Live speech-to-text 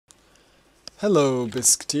Hello,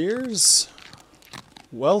 Biscuiteers.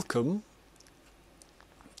 Welcome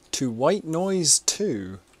to White Noise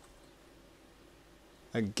 2,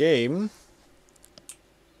 a game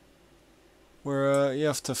where you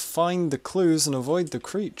have to find the clues and avoid the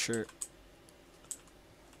creature.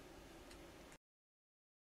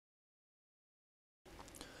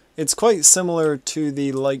 It's quite similar to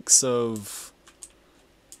the likes of,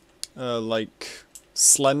 like,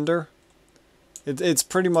 Slender. It's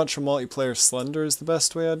pretty much a multiplayer Slender is the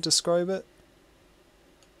best way I'd describe it.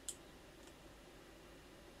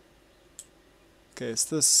 Okay, it's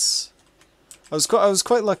this. I was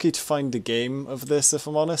quite lucky to find a game of this, if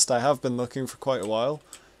I'm honest. I have been looking for quite a while,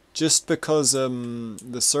 just because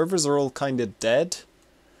the servers are all kind of dead.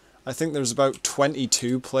 I think there's about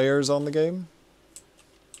 22 players on the game.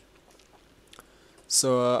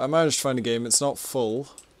 So I managed to find a game. It's not full.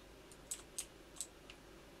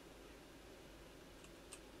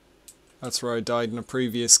 That's where I died in a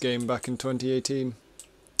previous game back in 2018.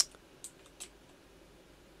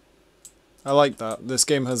 I like that. This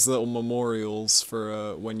game has little memorials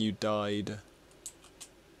for when you died.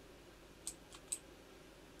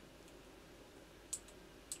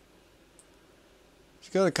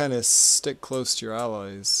 You gotta kind of stick close to your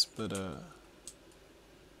allies, but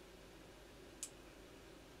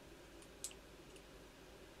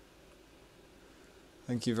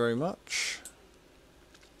thank you very much.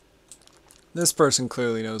 This person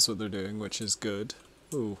clearly knows what they're doing, which is good.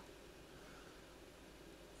 Ooh.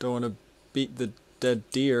 Don't want to beat the dead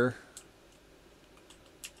deer.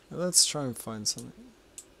 Let's try and find something.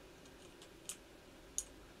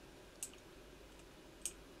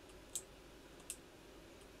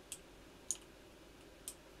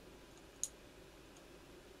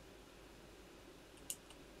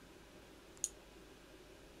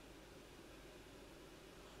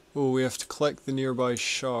 Oh, we have to collect the nearby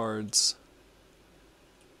shards.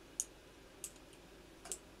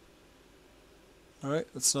 Alright,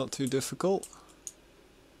 that's not too difficult.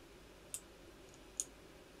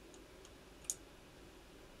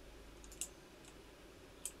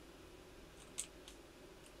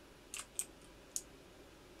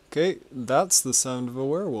 Okay, that's the sound of a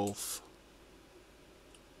werewolf.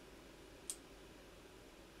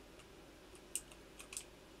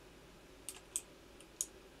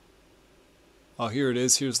 Oh, here it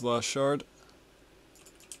is. Here's the last shard.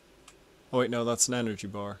 Oh wait, no, that's an energy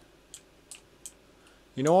bar.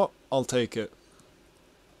 You know what? I'll take it.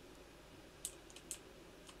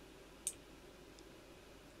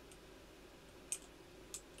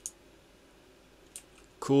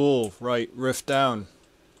 Cool. Right, rift down.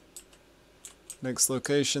 Next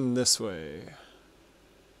location this way.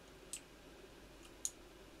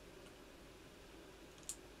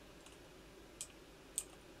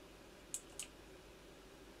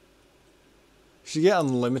 You get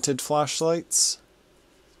unlimited flashlights.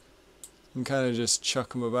 You can kind of just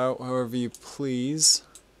chuck them about however you please.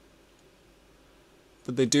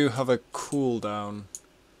 But they do have a cooldown.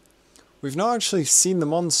 We've not actually seen the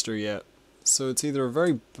monster yet, so it's either a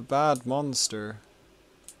very bad monster.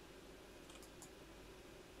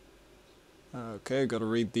 Okay, gotta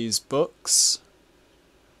read these books.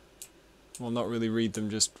 Well, not really read them,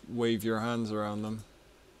 just wave your hands around them.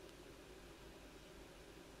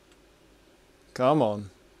 Come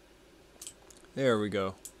on. There we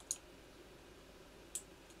go.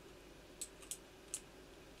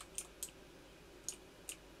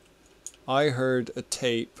 I heard a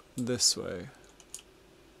tape this way.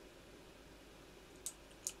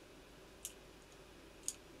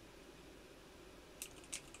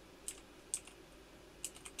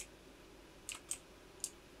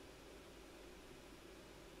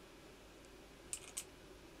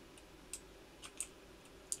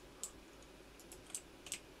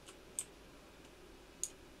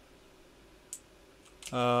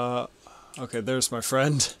 Okay, there's my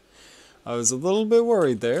friend. I was a little bit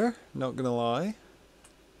worried there, not gonna lie.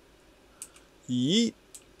 Yeet.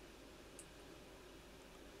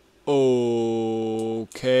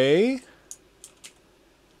 Okay.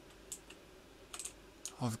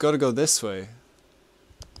 I've got to go this way.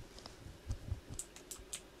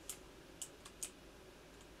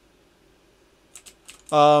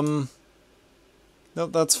 Nope,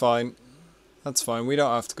 that's fine. That's fine, we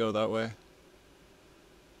don't have to go that way.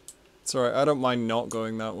 It's alright, I don't mind not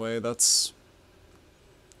going that way, don't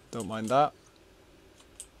mind that.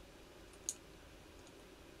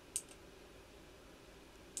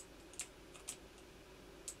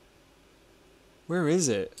 Where is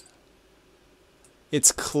it?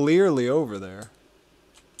 It's clearly over there.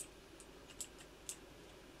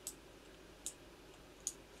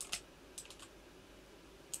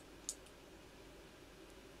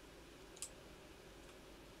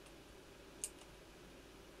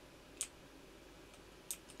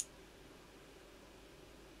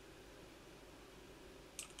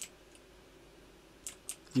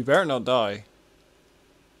 You better not die.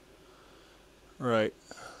 Right.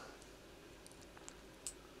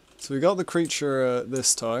 So we got the creature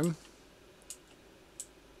this time.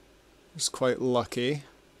 It's quite lucky.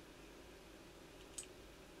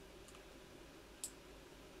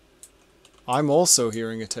 I'm also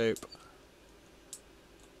hearing a tape.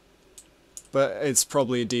 But it's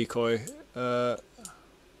probably a decoy.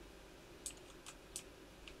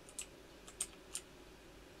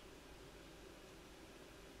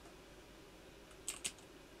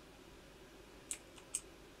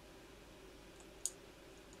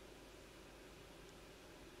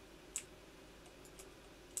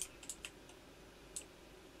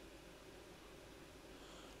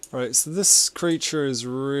 Right, so this creature is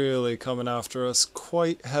really coming after us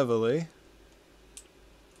quite heavily.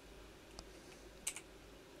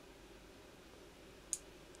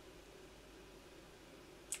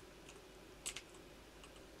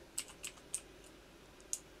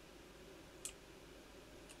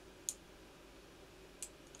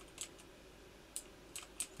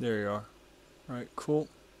 There you are. Right, cool.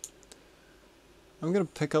 I'm gonna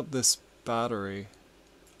pick up this battery.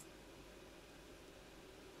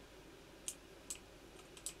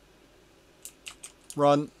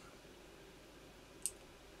 Run.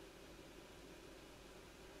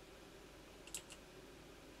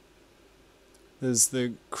 Is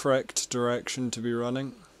the correct direction to be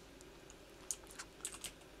running.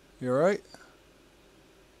 You alright?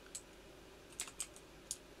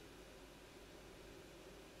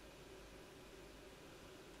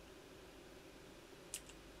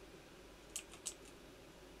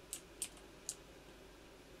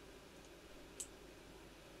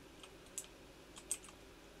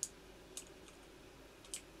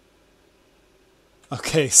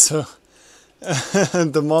 Okay, so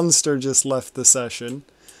the monster just left the session.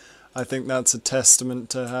 I think that's a testament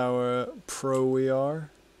to how pro we are.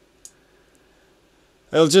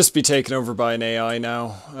 It'll just be taken over by an AI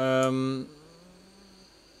now.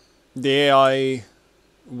 The AI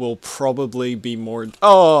will probably be more...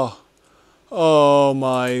 Oh! Oh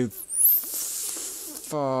my...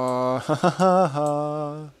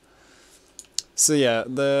 So yeah,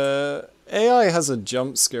 the AI has a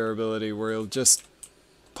jump scare ability where it'll just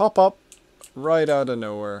pop up right out of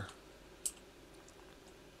nowhere.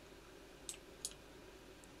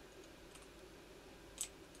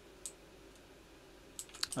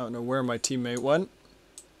 I don't know where my teammate went.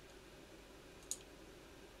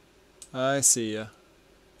 I see ya.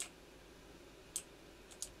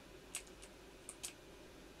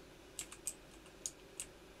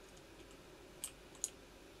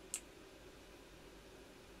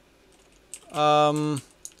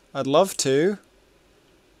 I'd love to.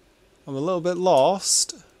 I'm a little bit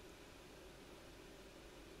lost.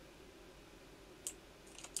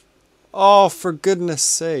 Oh, for goodness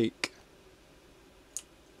sake.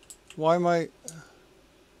 Why am I...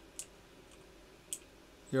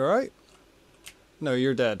 You alright? No,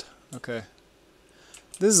 you're dead. Okay.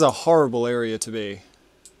 This is a horrible area to be.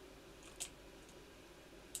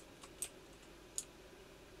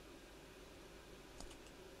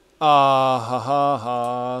 Ah, ha ha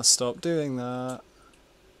ha. Stop doing that.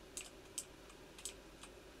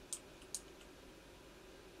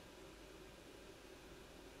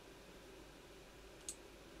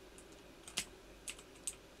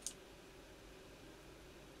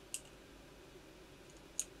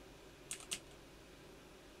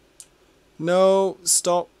 No,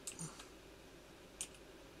 stop.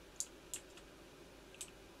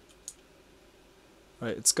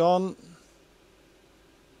 Right, it's gone.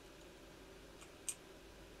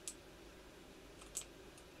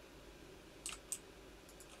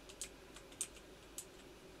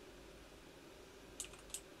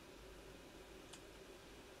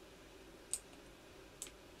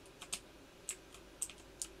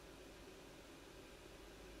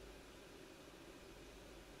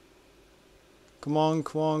 Come on,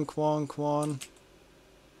 come on, come on, come on.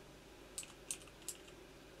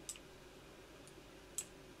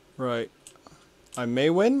 Right. I may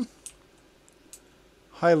win?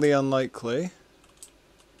 Highly unlikely.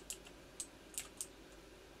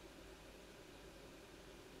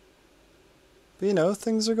 But you know,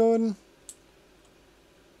 things are going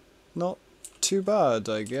not too bad,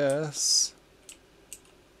 I guess.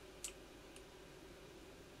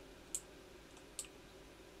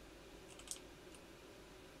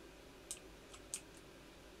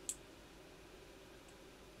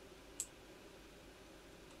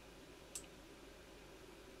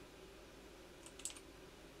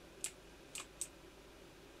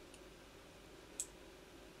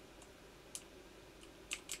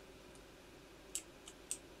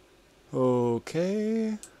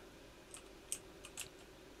 Okay.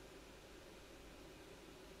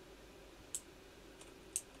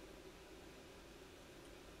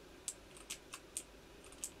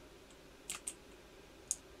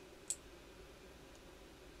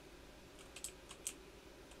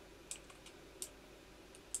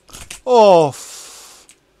 Oh.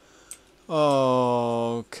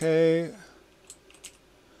 Okay.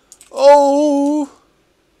 Oh.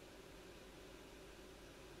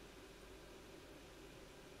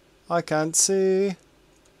 I can't see.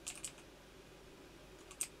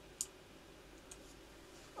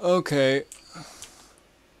 Okay.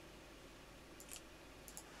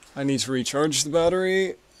 I need to recharge the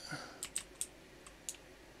battery.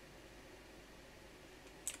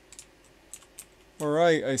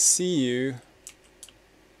 Alright, I see you.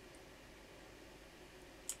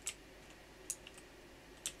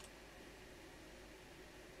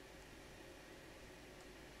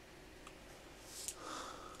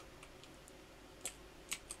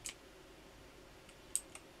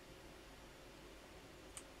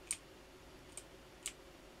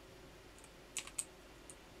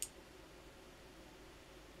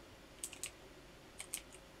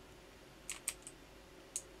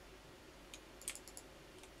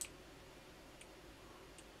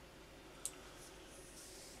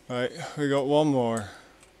 Right, we got one more. I'm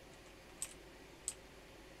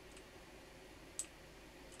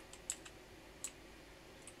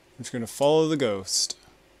just gonna follow the ghost.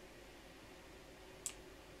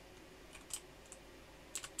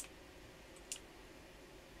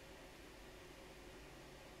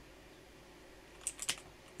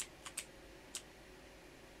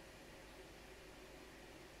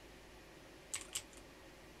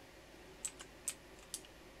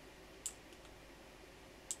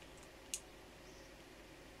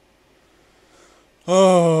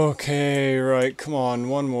 Okay, right, come on,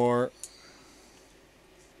 one more.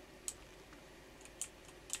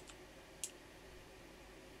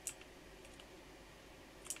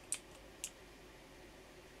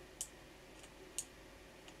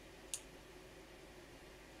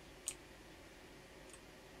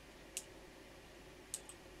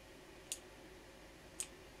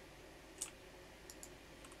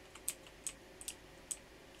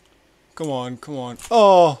 Come on, come on.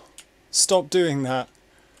 Oh! Stop doing that.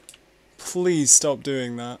 Please stop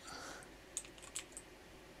doing that.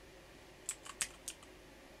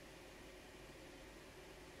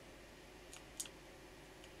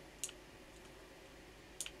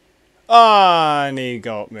 Ah, and he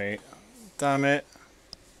got me. Damn it.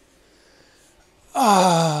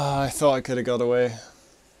 Ah, I thought I could have got away.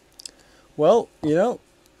 Well, you know,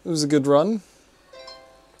 it was a good run.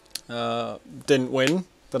 Didn't win,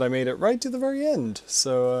 but I made it right to the very end.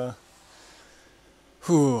 So,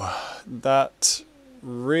 whew, that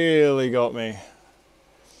really got me.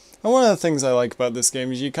 And one of the things I like about this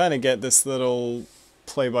game is you kind of get this little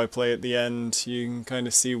play-by-play at the end. You can kind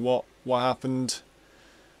of see what happened.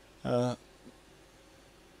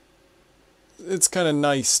 It's kind of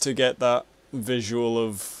nice to get that visual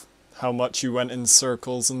of how much you went in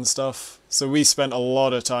circles and stuff. So we spent a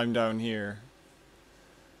lot of time down here.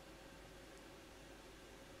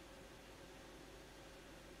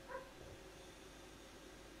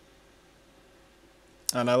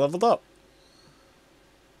 And I leveled up.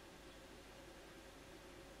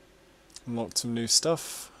 Unlocked some new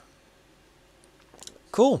stuff.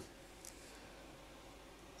 Cool.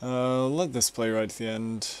 Let this play right to the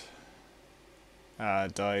end. Ah,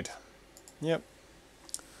 it died. Yep.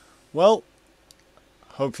 Well,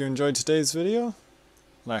 hope you enjoyed today's video,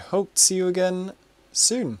 and I hope to see you again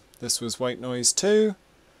soon. This was White Noise 2.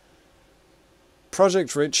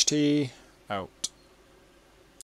 ProjectRichTea out.